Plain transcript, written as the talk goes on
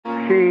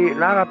See, a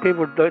lot of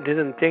people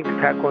didn't think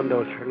Taekwondo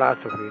was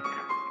philosophy.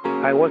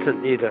 I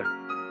wasn't either.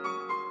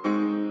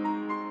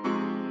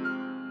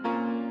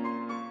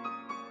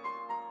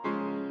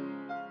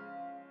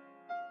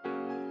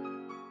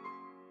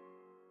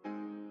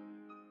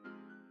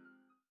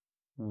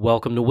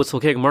 Welcome to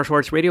Whistlekick Martial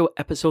Arts Radio,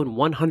 episode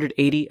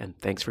 180, and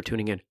thanks for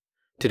tuning in.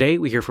 Today,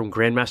 we hear from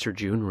Grandmaster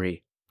Jhoon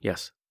Rhee.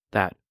 Yes,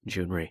 that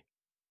Jhoon Rhee.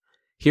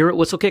 Here at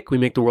Whistlekick, we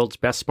make the world's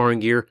best sparring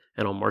gear,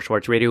 and on Martial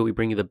Arts Radio, we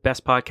bring you the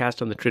best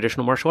podcast on the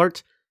traditional martial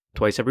arts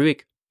twice every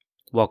week.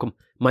 Welcome.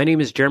 My name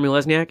is Jeremy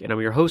Lesniak, and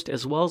I'm your host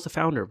as well as the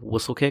founder of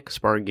Whistlekick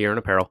Sparring Gear and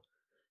Apparel.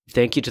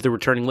 Thank you to the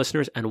returning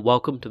listeners, and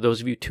welcome to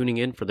those of you tuning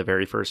in for the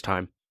very first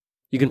time.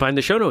 You can find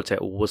the show notes at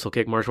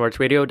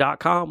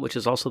whistlekickmartialartsradio.com, which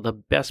is also the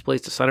best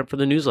place to sign up for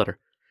the newsletter.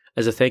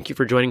 As a thank you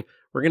for joining,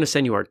 we're going to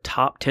send you our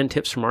top 10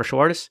 tips for martial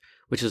artists,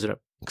 which is an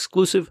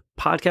exclusive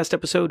podcast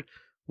episode.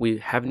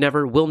 We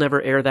will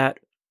never air that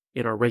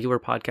in our regular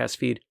podcast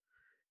feed.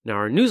 Now,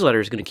 our newsletter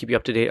is going to keep you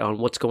up to date on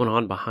what's going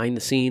on behind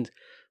the scenes.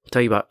 We'll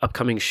tell you about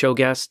upcoming show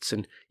guests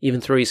and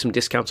even throw you some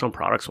discounts on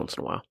products once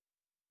in a while.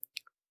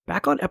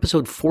 Back on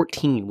episode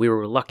 14, we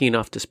were lucky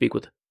enough to speak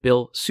with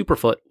Bill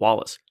Superfoot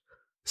Wallace.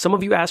 Some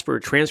of you asked for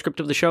a transcript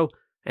of the show,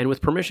 and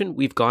with permission,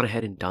 we've gone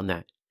ahead and done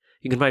that.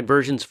 You can find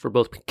versions for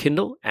both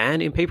Kindle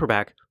and in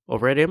paperback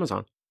over at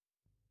Amazon.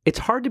 It's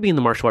hard to be in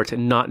the martial arts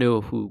and not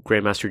know who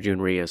Grandmaster Jhoon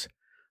Rhee is,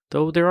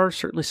 though there are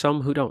certainly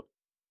some who don't.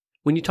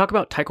 When you talk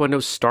about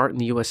Taekwondo's start in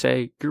the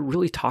USA, you're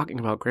really talking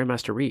about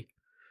Grandmaster Rhee.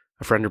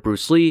 A friend of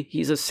Bruce Lee,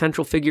 he's a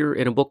central figure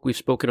in a book we've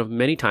spoken of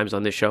many times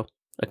on this show,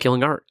 A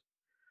Killing Art.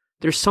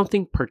 There's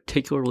something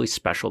particularly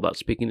special about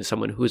speaking to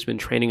someone who has been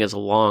training as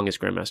long as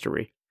Grandmaster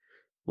Rhee.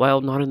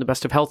 While not in the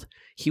best of health,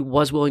 he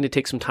was willing to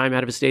take some time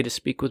out of his day to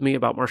speak with me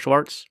about martial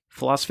arts,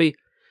 philosophy,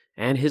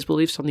 and his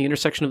beliefs on the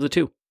intersection of the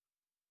two.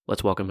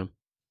 Let's welcome him.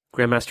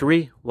 Grandmaster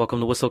Rhee,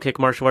 welcome to Whistlekick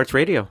Martial Arts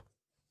Radio.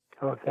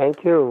 Oh,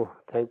 thank you.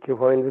 Thank you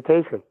for the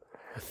invitation.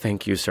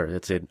 Thank you, sir.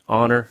 It's an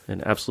honor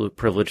and absolute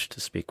privilege to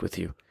speak with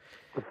you.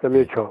 It's a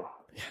mutual.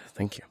 Yeah,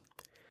 thank you.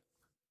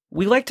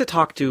 We like to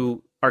talk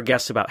to our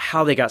guests about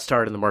how they got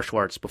started in the martial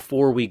arts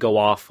before we go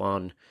off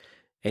on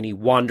any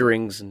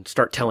wanderings and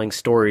start telling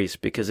stories,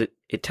 because it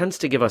tends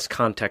to give us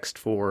context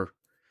for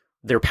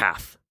their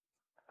path.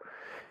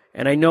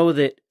 And I know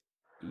that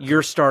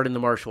your start in the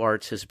martial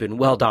arts has been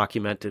well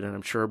documented, and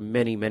I'm sure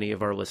many, many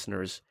of our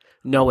listeners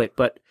know it.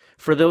 But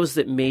for those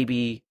that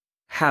maybe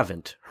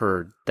haven't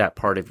heard that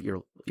part of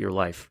your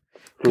life,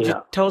 could you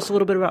tell us a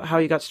little bit about how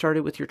you got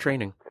started with your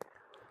training?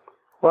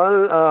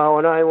 Well,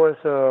 when I was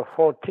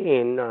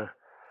 14,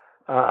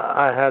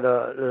 I had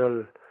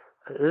a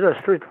little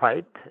street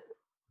fight,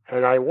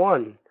 and I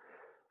won.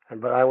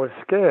 But I was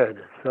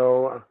scared,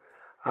 so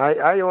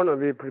I want to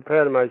be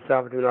prepared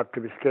myself to not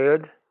to be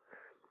scared.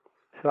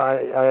 So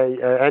I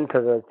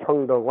entered the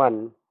Taekwondo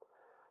 1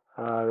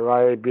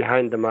 right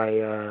behind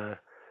my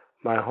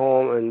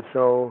home, and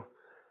so.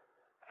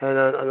 And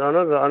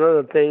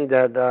another thing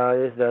that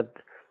is that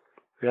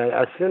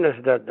as soon as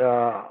that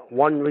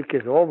 1 week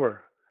is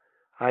over,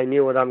 I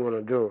knew what I'm going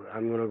to do.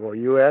 I'm going to go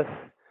U.S.,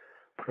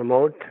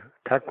 promote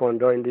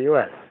Taekwondo in the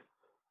U.S.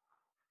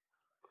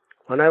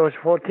 When I was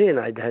 14,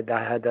 I had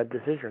that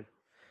decision.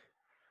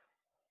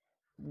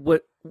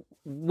 What?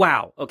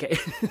 Wow. Okay.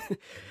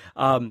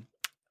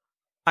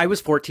 I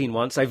was 14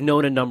 once. I've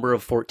known a number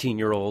of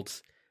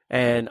 14-year-olds,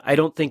 and I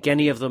don't think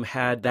any of them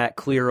had that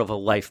clear of a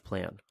life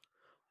plan.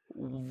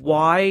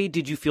 Why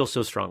did you feel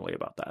so strongly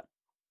about that?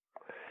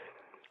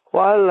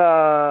 Well,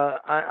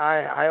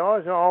 I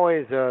was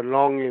always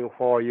longing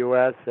for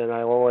U.S., and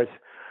I always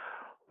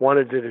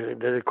wanted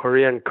the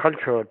Korean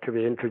culture to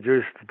be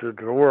introduced to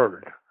the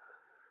world.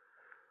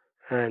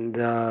 And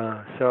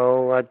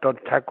so I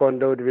thought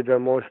Taekwondo would be the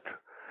most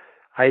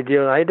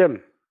ideal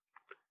item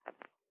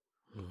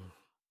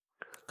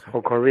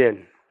for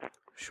Korean.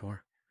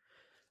 Sure.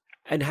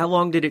 And how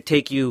long did it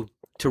take you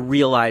to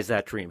realize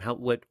that dream?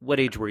 What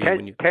age were you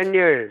when you? 10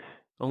 years.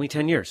 Only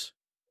 10 years?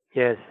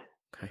 Yes.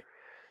 Okay.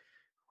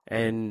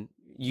 And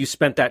you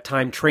spent that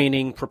time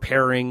training,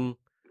 preparing,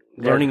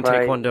 learning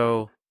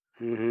Taekwondo.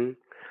 Mm-hmm.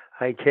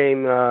 I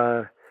came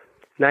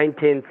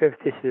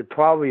 1956,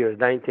 12 years,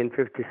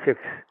 1956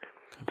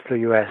 to the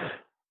U.S.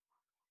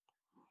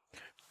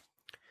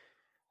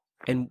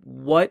 And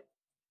what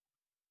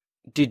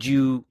did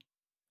you,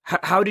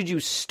 how did you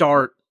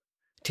start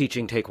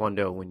teaching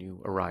Taekwondo when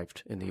you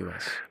arrived in the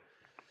U.S.?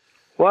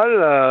 Well,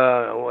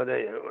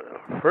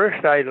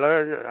 first I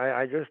learned,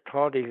 I just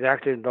taught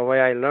exactly the way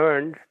I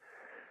learned.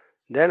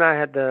 Then I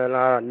had a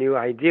lot of new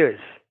ideas.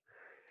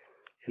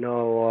 You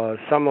know,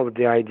 some of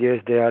the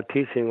ideas they are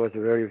teaching was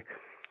very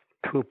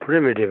too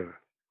primitive.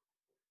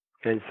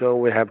 And so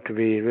we have to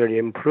be really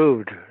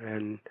improved.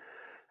 And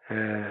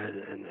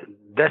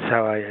that's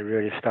how I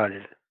really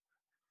started.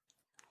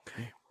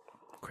 Okay,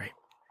 great.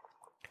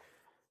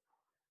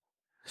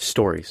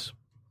 Stories.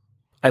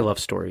 I love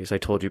stories. I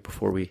told you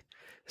before we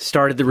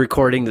started the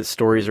recording that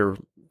stories are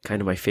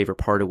kind of my favorite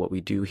part of what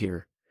we do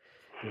here.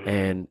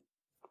 And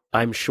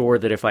I'm sure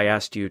that if I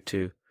asked you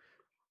to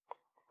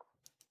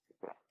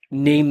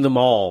name them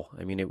all,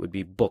 I mean, it would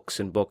be books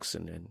and books,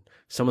 and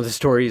some of the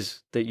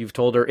stories that you've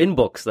told are in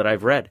books that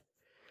I've read.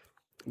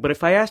 But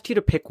if I asked you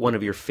to pick one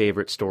of your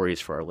favorite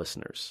stories for our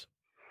listeners,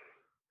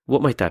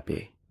 what might that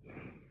be?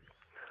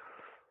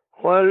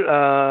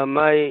 Well,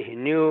 my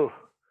new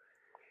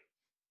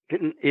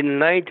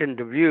enlightened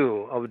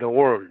view of the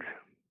world.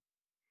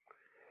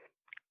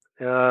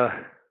 This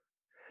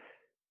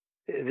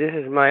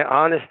is my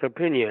honest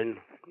opinion.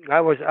 I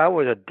was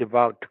a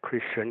devout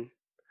Christian,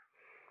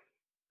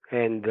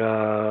 and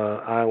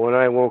when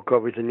I woke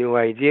up with the new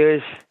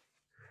ideas,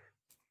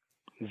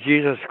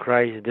 Jesus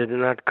Christ did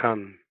not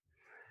come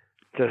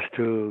just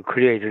to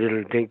create a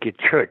little dinky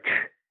church.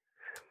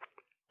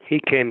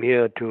 He came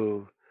here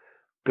to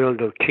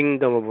build a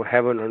kingdom of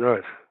heaven on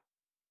earth.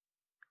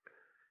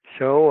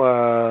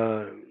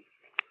 So,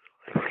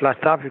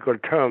 philosophical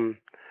term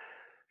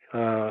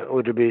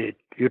would be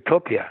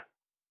utopia.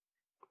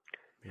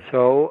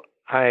 So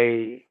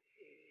I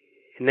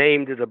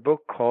named the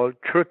book called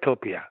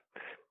Trutopia.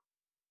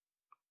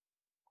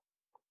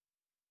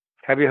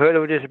 Have you heard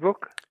of this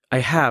book? I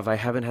have. I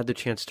haven't had the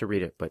chance to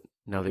read it, but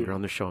now that you're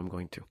on the show, I'm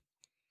going to.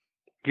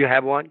 Do you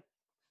have one?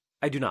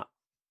 I do not.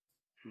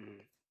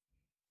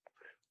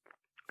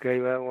 Okay,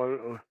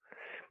 well,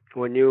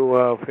 when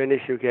you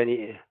finish, you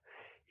can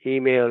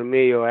email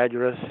me your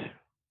address.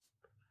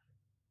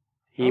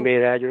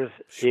 Email address,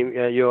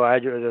 Sure. Your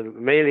address,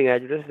 mailing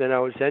address, then I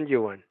will send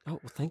you one. Oh,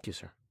 well, thank you,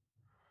 sir.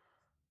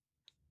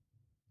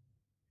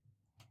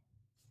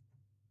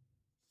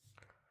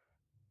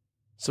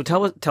 So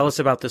tell us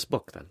about this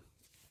book, then.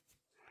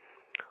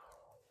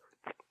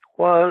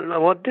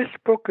 Well, what this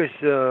book is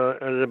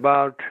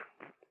about,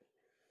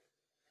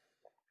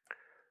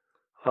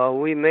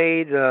 we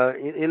made,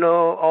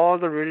 all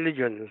the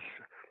religions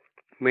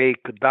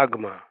make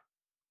dogma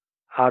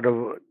out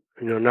of,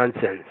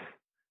 nonsense.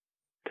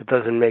 That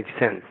doesn't make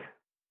sense.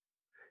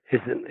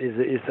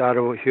 It's out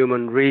of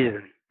human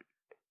reason.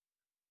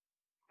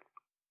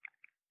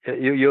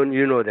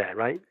 You know that,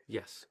 right?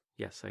 Yes,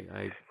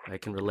 I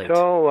can relate.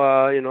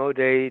 So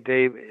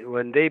they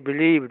when they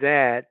believe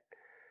that,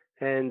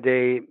 and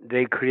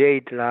they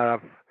create a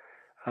lot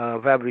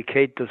of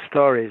fabricated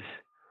stories,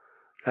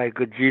 like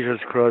Jesus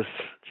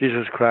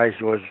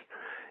Christ was,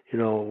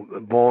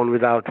 born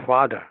without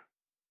father.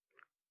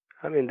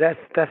 I mean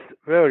that's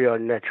very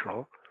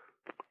unnatural.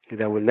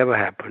 That will never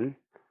happen.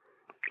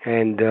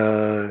 And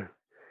the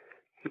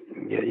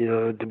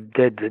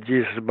dead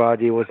Jesus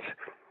body was,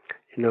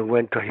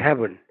 went to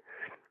heaven.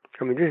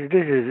 I mean,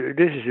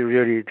 this is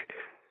really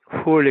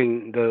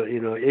fooling the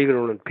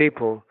ignorant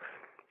people,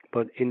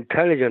 but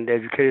intelligent,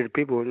 educated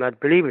people will not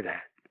believe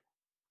that.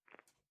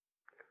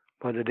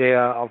 But they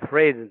are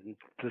afraid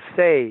to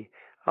say,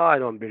 "Oh, I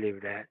don't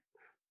believe that."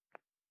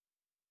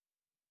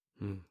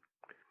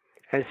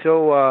 And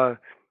so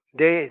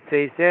they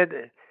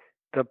said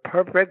the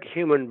perfect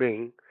human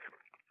being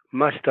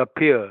must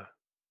appear,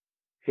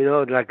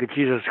 like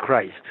Jesus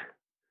Christ,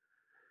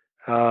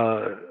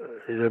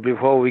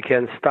 before we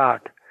can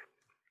start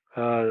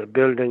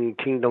building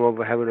kingdom of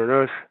heaven and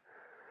earth.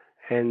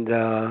 And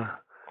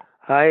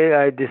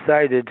I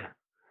decided,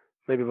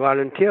 maybe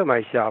volunteer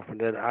myself,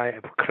 that I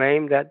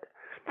claim that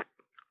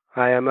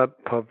I am a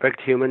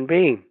perfect human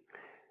being.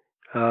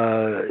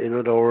 In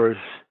other words,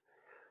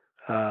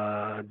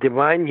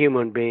 divine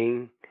human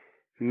being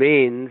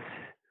means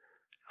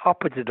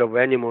opposite of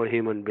animal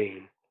human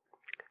being.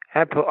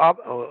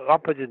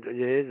 Opposite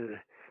is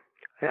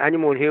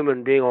animal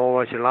human being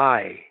always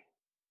lie.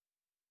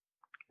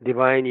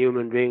 Divine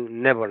human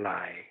being never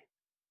lie.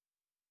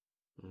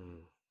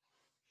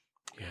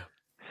 Yeah.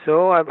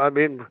 So I've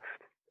been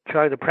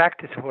trying to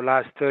practice for the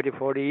last 30,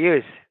 40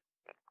 years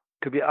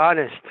to be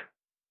honest.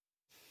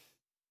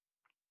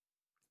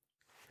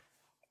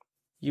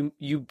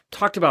 You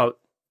talked about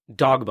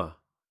dogma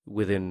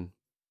within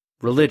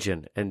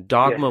religion, and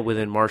dogma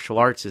within martial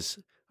arts is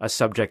a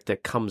subject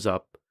that comes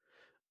up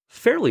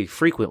fairly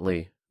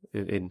frequently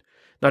in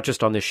not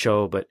just on this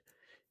show, but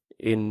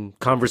in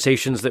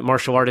conversations that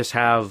martial artists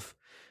have,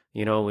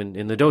 in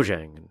the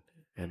dojang.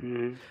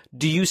 And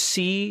do you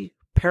see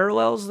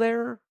parallels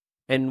there?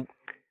 And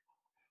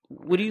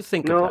what do you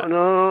think of that?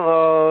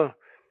 No.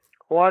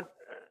 What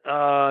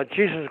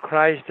Jesus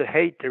Christ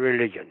hates the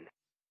religion.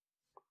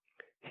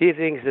 He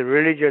thinks the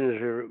religion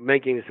is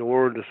making the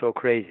world so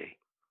crazy.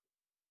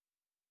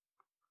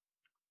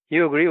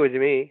 You agree with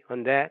me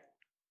on that?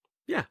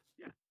 Yeah.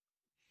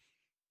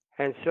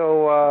 And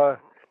so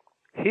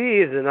he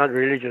is not a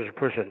religious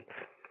person.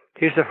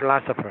 He's a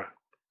philosopher.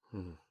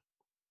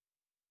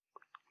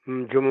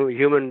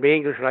 Human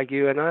beings like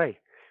you and I.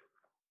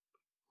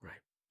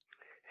 Right.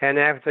 And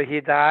after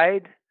he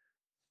died,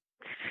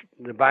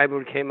 the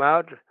Bible came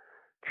out,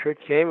 church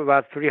came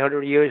about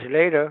 300 years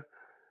later,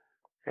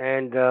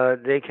 and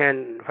they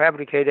can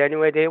fabricate any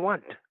way they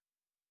want.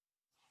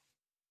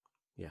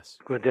 Yes.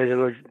 Because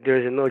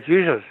there's no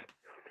Jesus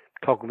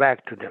talk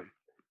back to them.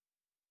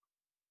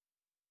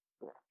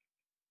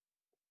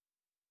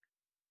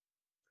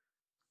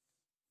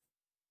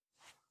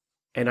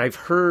 And I've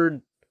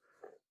heard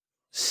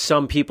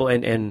some people,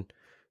 and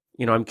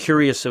I'm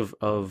curious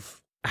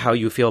of how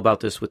you feel about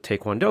this with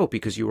Taekwondo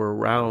because you were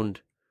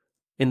around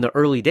in the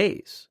early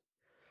days.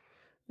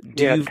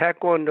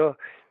 Taekwondo.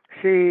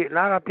 See, a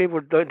lot of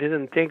people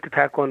didn't think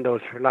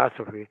Taekwondo's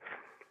philosophy.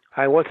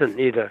 I wasn't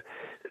either.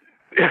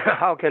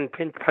 How can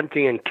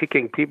punching and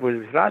kicking people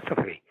is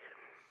philosophy?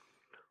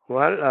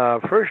 Well,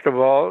 first of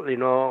all,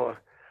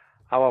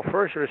 our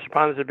first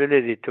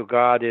responsibility to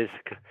God is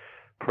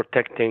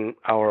protecting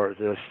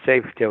the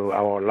safety of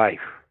our life.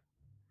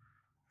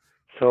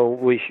 So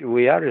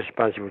we are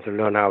responsible to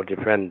learn how to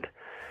defend,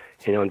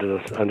 under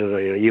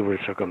the evil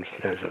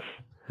circumstances,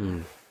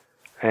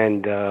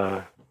 and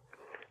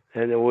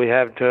we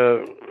have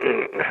to,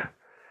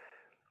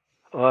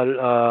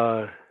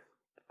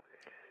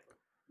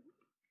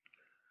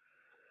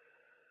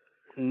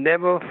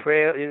 never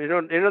fail.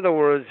 In other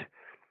words,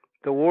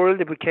 the world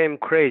became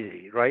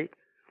crazy, right?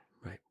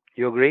 Right.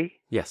 You agree?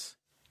 Yes.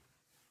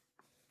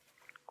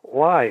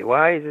 Why?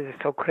 Why is it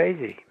so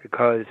crazy?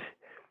 Because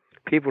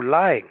people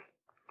lying.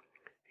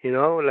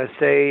 Let's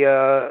say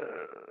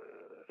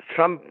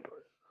Trump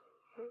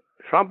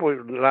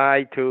would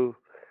lie to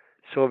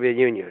Soviet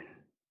Union.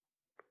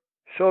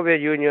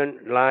 Soviet Union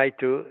lied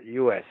to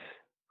U.S.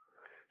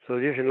 So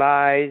these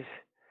lies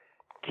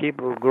keep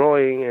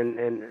growing,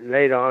 and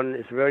later on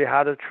it's very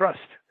hard to trust.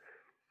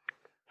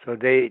 So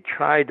they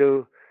try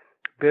to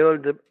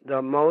build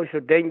the most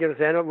dangerous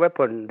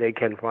weapon they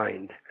can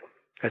find,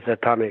 as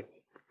atomic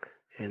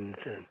and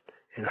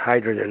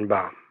hydrogen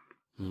bomb.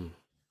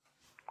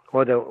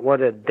 What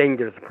a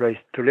dangerous place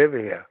to live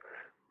here.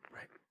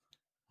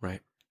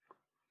 Right.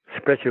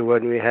 Especially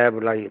when we have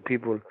like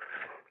people,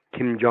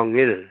 Kim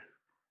Jong-il.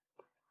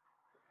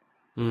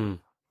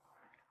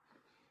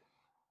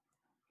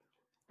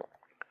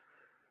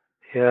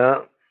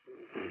 Yeah.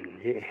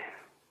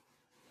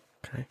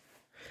 Okay.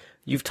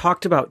 You've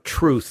talked about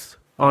truth,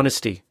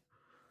 honesty,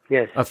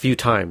 Yes, a few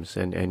times,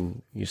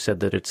 and you said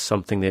that it's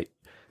something that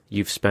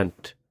you've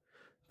spent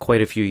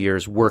quite a few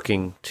years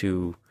working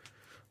to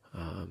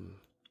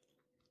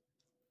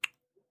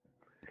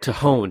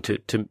hone,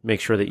 to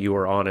make sure that you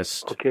are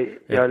honest. Okay.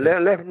 Yeah.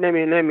 Let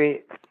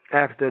me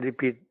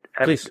repeat.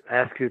 Please.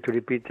 Ask you to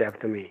repeat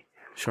after me.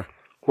 Sure.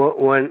 Well,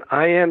 when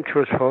I am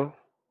truthful,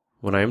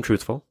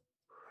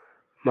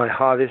 my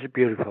heart is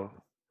beautiful.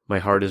 My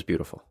heart is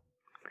beautiful.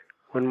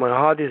 When my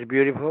heart is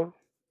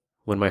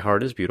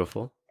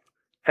beautiful,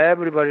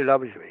 everybody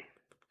loves me.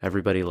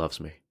 Everybody loves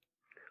me.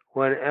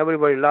 When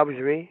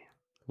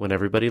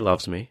everybody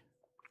loves me,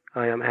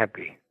 I am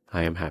happy.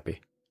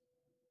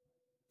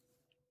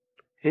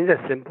 Isn't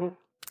that simple?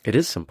 It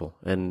is simple,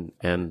 and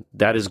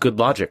that is good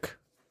logic.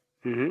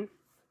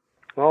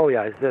 Oh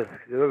yeah, it's just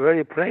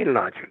very plain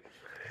logic.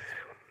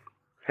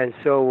 And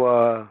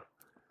so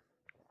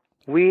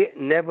we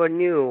never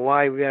knew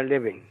why we are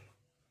living.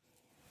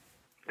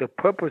 The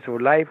purpose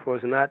of life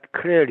was not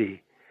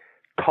clearly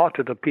taught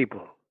to the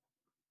people.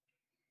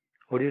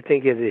 What do you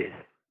think it is?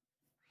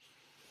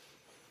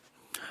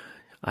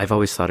 I've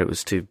always thought it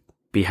was to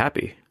be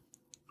happy.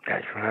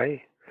 That's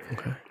right.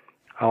 Okay.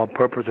 Our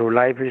purpose of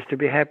life is to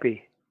be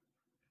happy.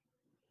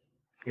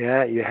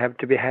 Yeah, you have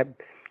to be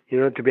happy.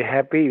 To be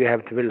happy, you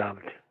have to be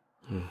loved.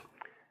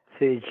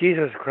 See,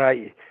 Jesus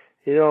Christ,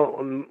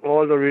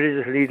 all the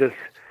religious leaders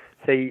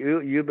say,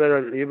 you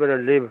better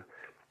live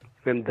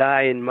and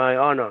die in my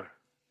honor.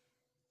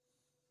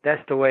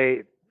 That's the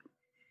way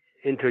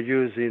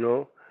introduced,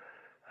 to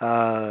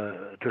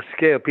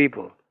scare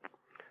people.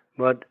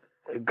 But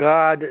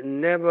God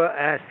never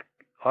asked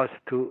us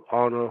to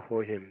honor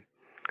for him.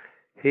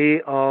 He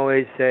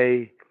always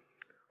say,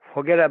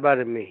 forget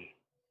about me.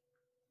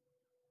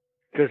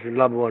 Just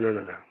love one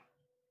another.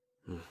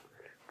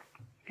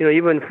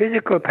 Even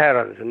physical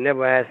parents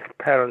never ask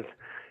parents,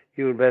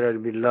 you better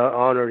be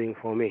honoring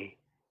for me.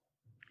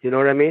 You know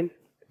what I mean?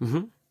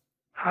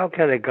 How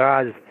can a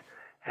God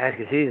ask?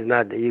 He's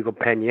not the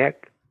egomaniac.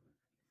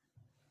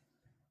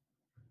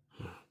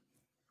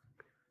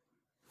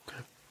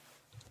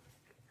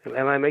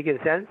 Am I making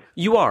sense?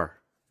 You are,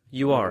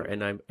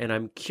 and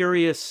I'm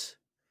curious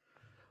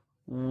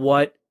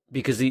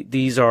because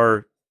these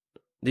are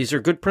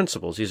good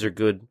principles, these are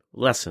good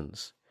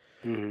lessons.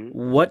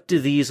 What do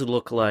these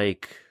look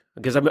like?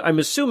 Because I'm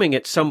assuming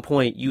at some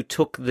point you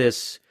took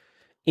this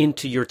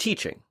into your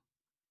teaching,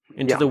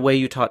 into the way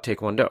you taught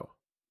Taekwondo.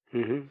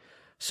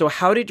 So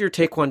how did your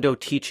Taekwondo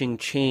teaching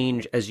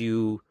change as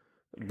you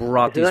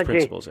brought these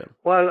principles in?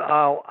 Well,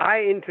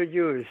 I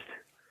introduced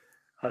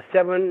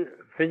 7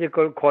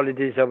 physical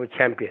qualities of a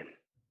champion.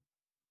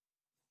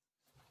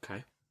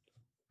 Okay.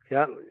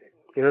 Yeah.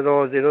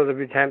 To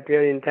be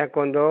champion in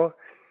Taekwondo,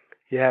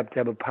 you have to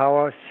have a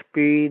power,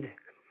 speed,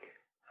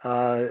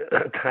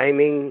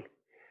 timing,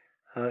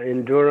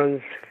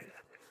 endurance,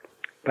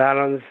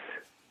 balance,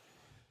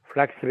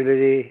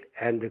 flexibility,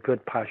 and a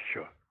good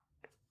posture.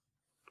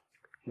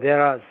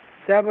 There are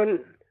 7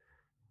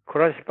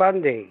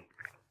 corresponding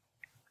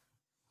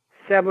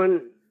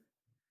 7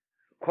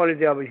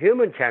 qualities of a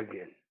human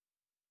champion,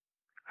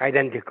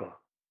 identical.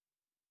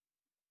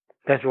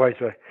 That's why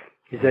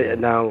he said,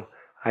 now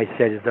I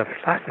said it's a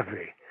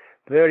philosophy,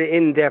 very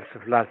in-depth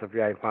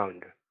philosophy I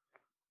found.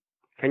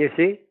 Can you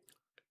see?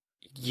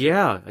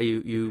 Yeah,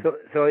 you.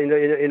 So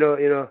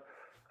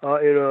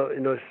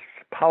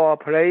power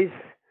plays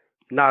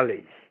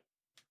knowledge.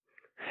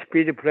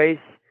 Speed plays,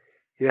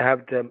 you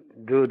have to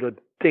do the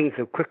things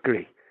so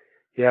quickly.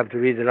 You have to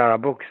read a lot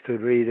of books to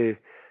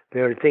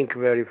think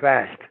very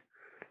fast.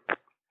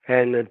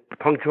 And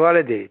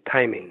punctuality,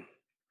 timing,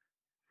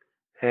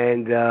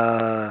 and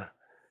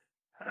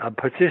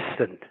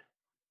persistent,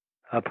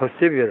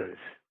 perseverance,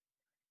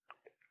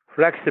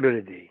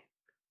 flexibility.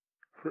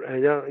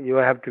 You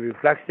have to be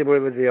flexible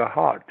with your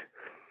heart,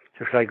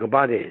 just like your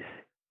body is.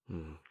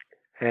 Mm.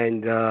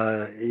 And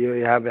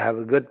you have to have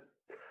a good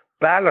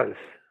balance.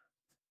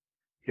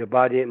 Your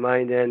body,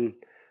 mind, and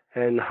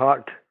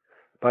heart,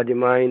 body,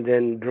 mind,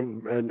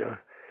 and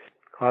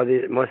how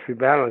they must be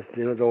balanced.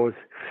 Those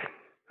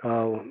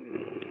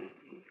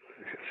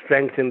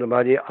strength in the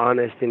body,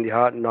 honesty in the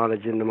heart,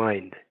 knowledge in the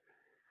mind.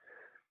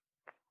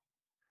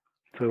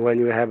 So when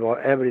you have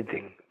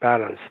everything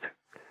balanced,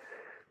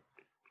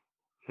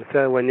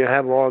 so when you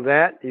have all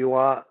that, you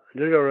are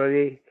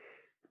literally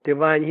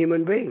divine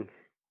human beings.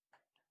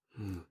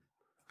 Mm.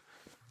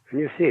 And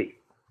you see?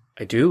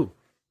 I do.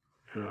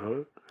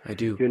 Uh-huh. I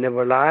do. You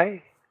never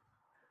lie.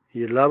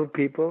 You love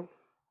people.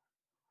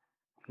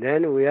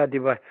 Then we are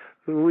divine.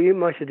 We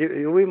must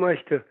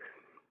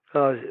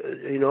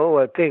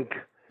think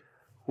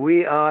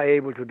we are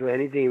able to do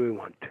anything we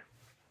want.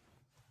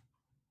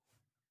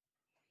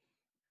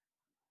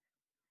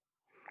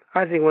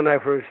 I think when I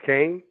first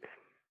came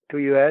to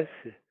U.S.,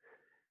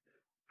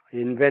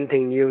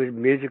 inventing new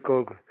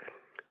musical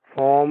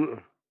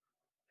form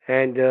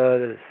and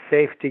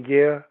safety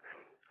gear,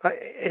 I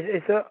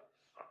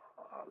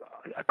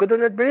could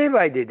not believe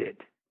I did it.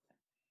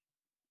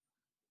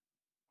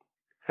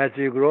 As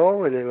you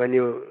grow and when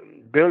you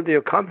build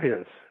your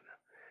confidence,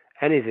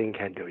 anything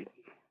can do it.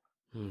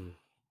 Hmm.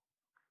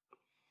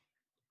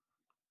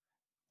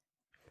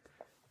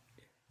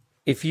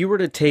 If you were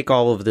to take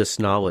all of this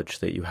knowledge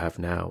that you have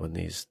now and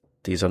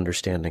these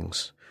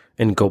understandings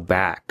and go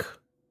back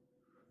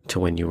to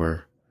when you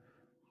were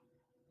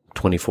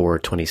 24 or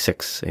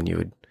 26 and you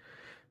would,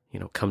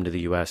 come to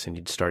the U.S. and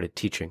you'd started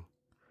teaching,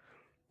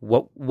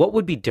 what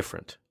would be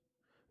different?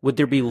 Would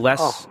there be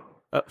less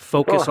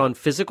focus on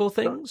physical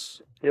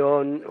things? It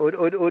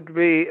would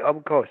be,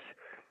 of course.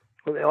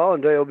 All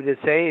they will be the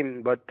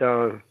same, but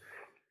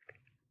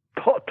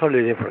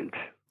totally different.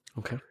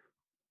 Okay.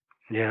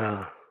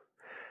 Yeah.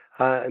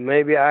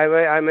 Maybe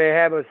I may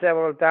have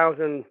several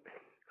thousand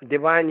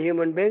divine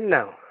human beings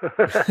now.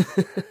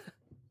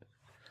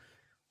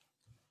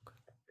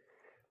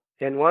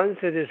 And once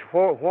this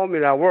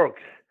formula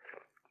works,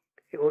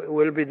 it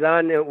will be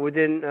done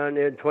within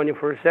the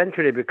 21st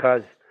century,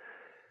 because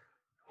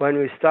when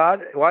we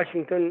start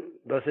Washington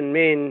doesn't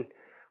mean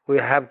we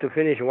have to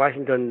finish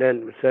Washington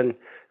then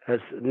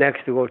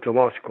next to go to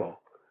Moscow.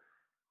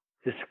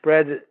 It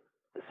spread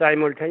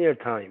simultaneous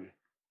time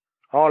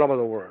all over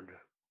the world.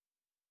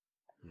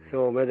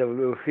 So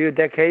within a few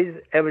decades,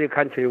 every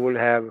country will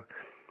have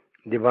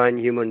divine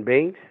human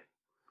beings.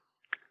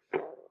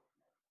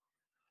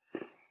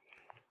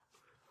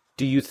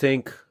 Do you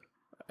think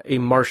a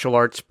martial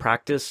arts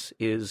practice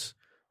is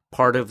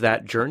part of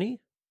that journey?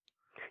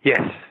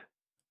 Yes.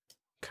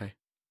 Okay.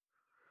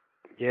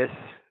 Yes.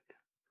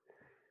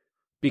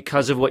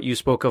 Because of what you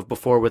spoke of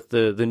before with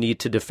the need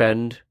to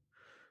defend,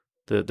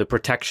 the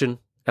protection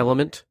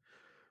element?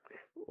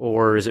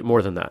 Or is it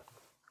more than that?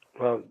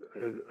 Well,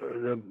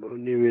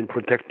 you mean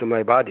protect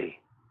my body.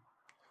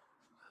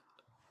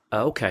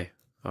 Okay.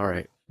 All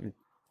right.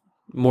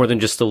 More than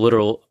just the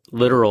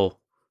literal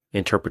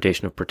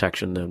interpretation of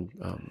protection then.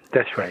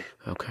 That's right.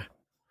 Okay.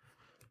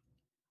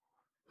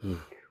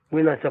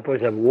 We're not supposed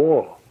to have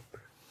war.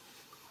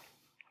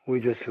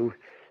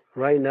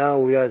 Right now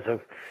we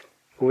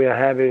are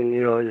having,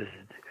 this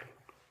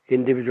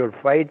individual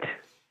fight,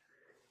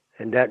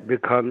 and that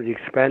becomes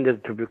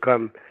expanded to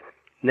become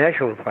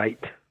national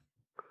fight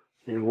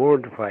and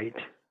world fight.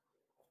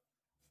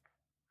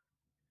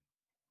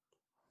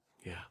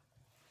 Yeah.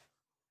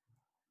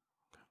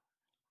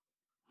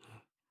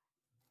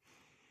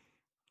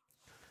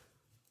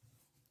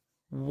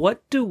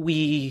 What do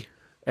we,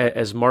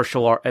 as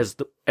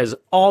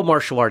all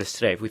martial artists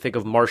today, if we think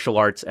of martial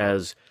arts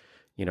as,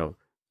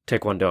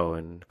 Taekwondo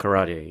and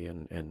karate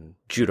and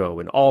judo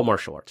and all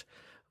martial arts,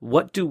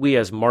 what do we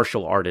as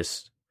martial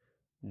artists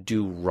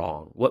do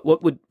wrong?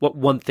 What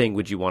one thing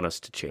would you want us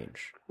to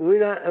change? We're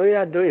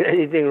not doing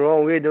anything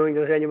wrong. We're doing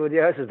what anybody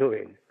else is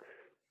doing.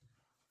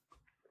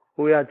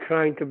 We are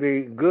trying to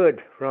be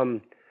good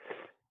from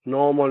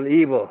normal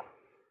evil.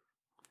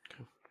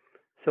 Okay.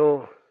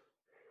 So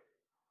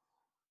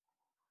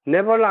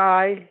never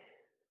lie.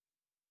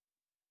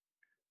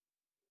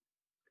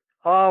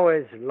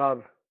 Always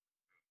love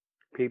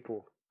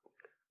people.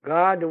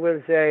 God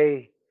will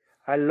say,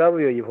 I love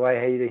you. If I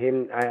hate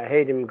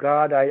him,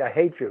 God, I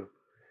hate you.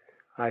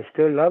 I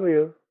still love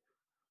you.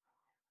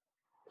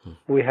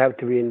 We have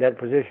to be in that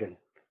position.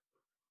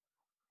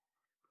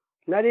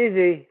 Not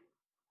easy.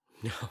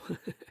 No,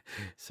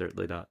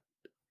 certainly not.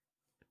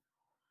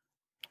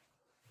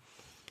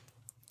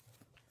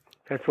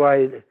 That's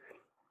why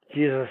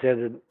Jesus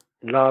said,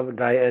 love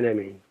thy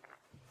enemy.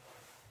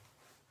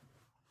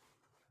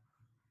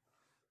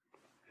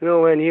 You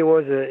know, when he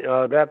was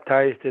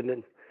baptized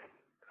in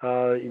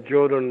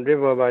Jordan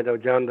River by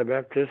John the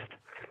Baptist,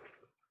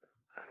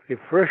 the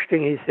first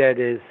thing he said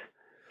is,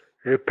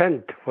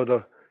 repent, for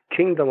the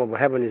kingdom of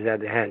heaven is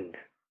at hand.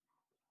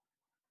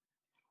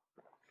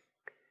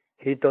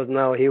 He thought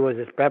now he was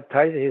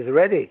baptized, he's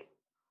ready.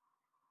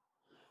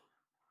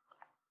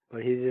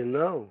 But he didn't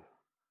know.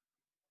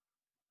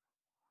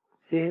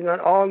 See, he's not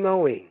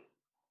all-knowing.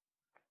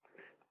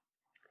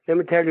 Let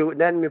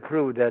me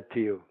prove that to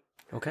you.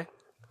 Okay.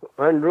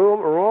 When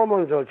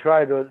Romans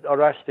tried to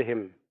arrest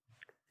him,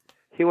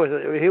 he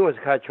was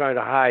trying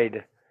to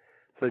hide.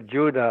 So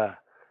Judah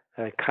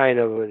kind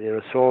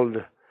of sold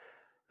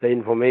the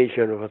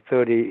information for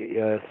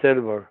 30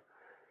 silver,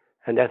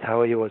 and that's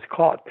how he was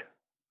caught.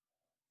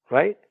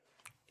 Right?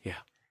 Yeah.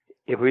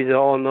 If he's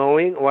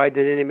all-knowing, why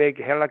didn't he make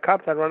a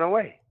helicopter run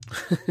away?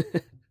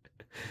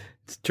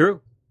 It's true.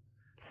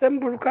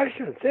 Simple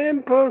question.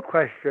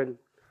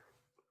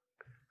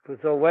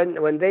 So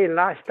when they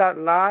start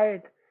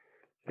lying,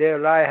 their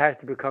lie has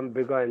to become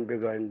bigger and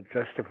bigger and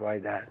justify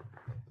that.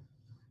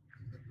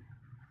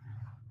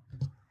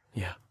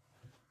 Yeah.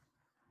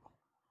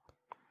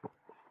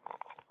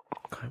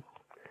 Okay.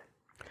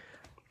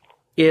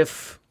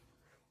 If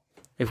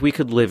we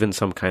could live in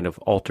some kind of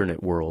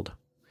alternate world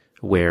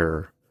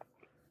where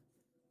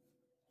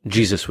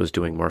Jesus was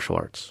doing martial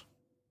arts,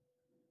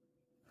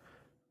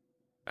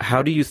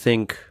 how do you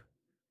think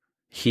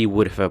he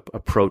would have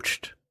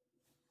approached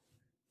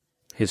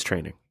his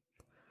training?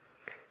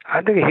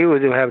 I think he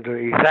would have to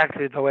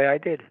exactly the way I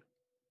did.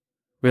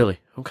 Really?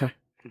 Okay.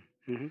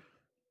 Mm-hmm.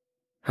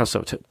 How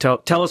so?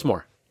 Tell us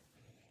more.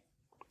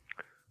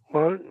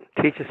 Well,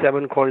 teach the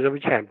 7 quarters of a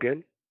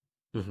champion.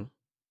 Mm-hmm.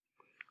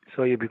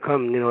 So you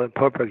become, a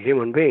perfect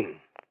human being.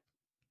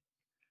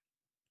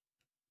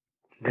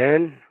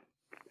 Then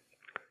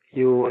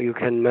you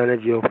can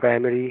manage your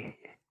family,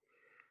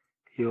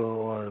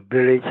 your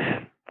village,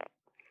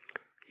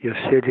 your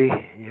city,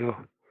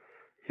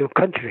 your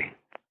country.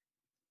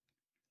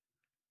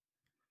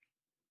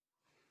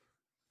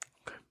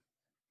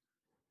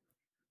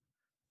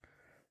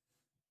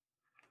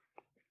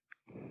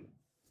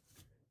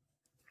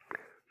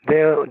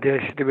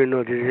 There should be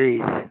no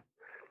disease,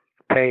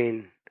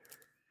 pain,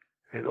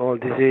 and all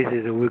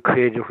diseases that we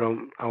created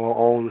from our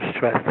own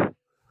stress.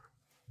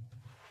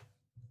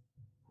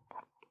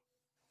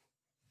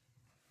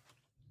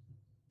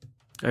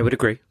 I would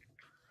agree.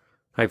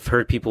 I've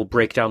heard people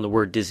break down the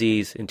word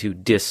disease into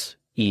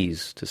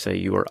dis-ease to say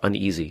you are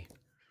uneasy.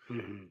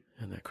 Mm-hmm.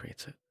 And that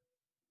creates it.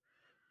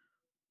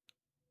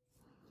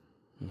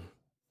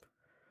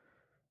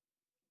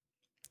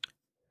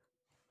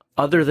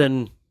 Other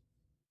than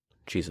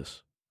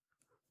Jesus,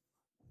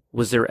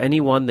 was there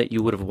anyone that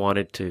you would have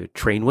wanted to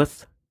train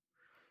with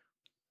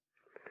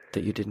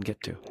that you didn't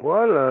get to?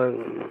 Well,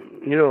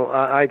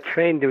 I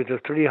trained with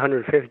the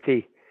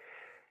 350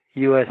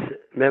 U.S.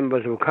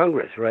 members of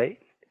Congress, right?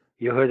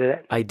 You heard of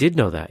that? I did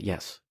know that,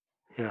 yes.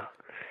 Yeah.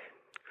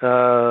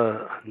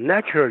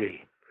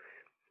 Naturally,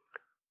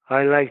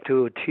 I like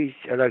to teach,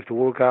 I like to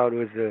work out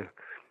with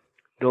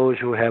those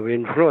who have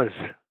influence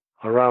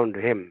around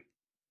him.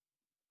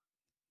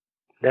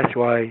 That's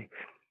why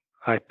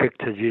I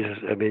picked Jesus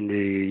in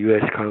the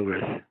U.S.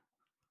 Congress.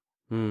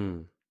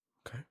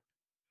 Okay.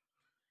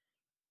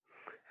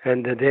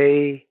 And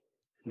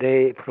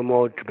they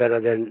promote better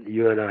than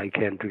you and I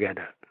can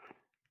together.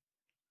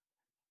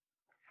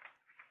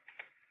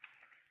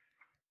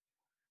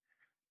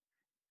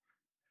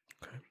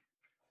 Okay.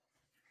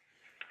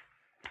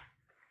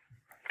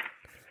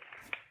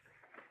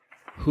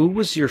 Who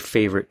was your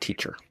favorite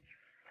teacher?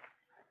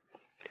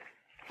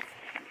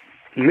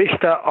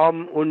 Mr.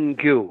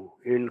 Eun-gyu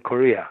in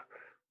Korea.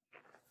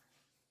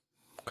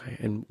 Okay,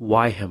 and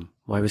why him?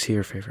 Why was he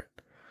your favorite?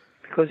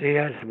 Because he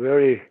is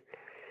very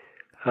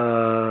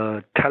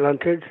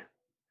talented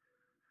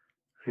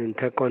in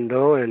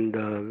Taekwondo and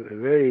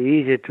very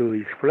easy to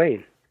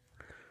explain,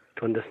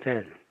 to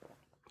understand.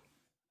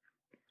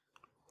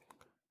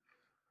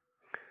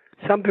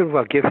 Some people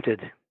are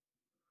gifted.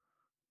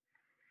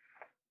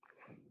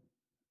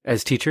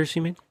 As teachers,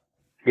 you mean?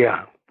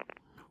 Yeah.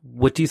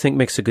 What do you think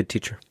makes a good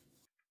teacher?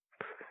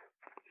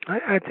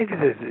 I think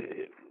it is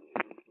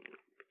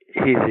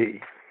his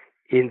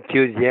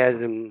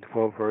enthusiasm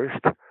for first.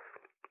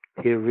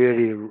 He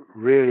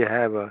really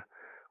have a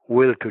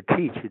will to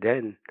teach.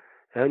 Then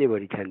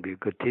anybody can be a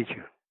good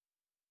teacher.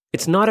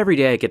 It's not every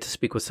day I get to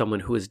speak with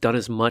someone who has done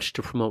as much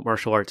to promote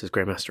martial arts as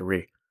Grandmaster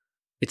Rhee.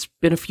 It's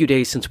been a few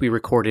days since we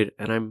recorded,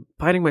 and I'm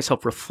finding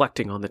myself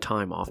reflecting on the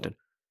time often.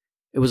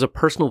 It was a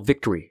personal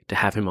victory to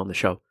have him on the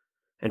show,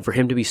 and for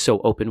him to be so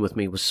open with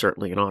me was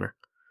certainly an honor.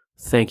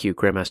 Thank you,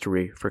 Grandmaster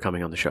Rhee, for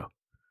coming on the show.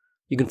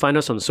 You can find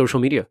us on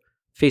social media,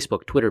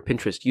 Facebook, Twitter,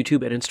 Pinterest,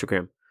 YouTube, and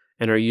Instagram,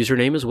 and our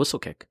username is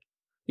Whistlekick.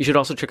 You should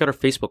also check out our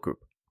Facebook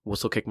group,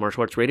 Whistlekick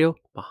Martial Arts Radio,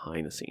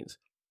 Behind the Scenes.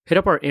 Hit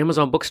up our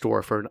Amazon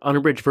bookstore for an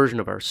unabridged version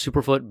of our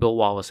Superfoot Bill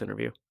Wallace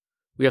interview.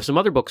 We have some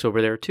other books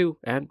over there too,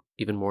 and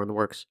even more in the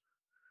works.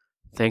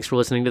 Thanks for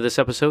listening to this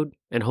episode,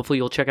 and hopefully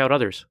you'll check out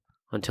others.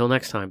 Until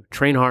next time,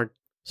 train hard,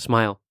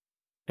 smile,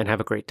 and have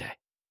a great day.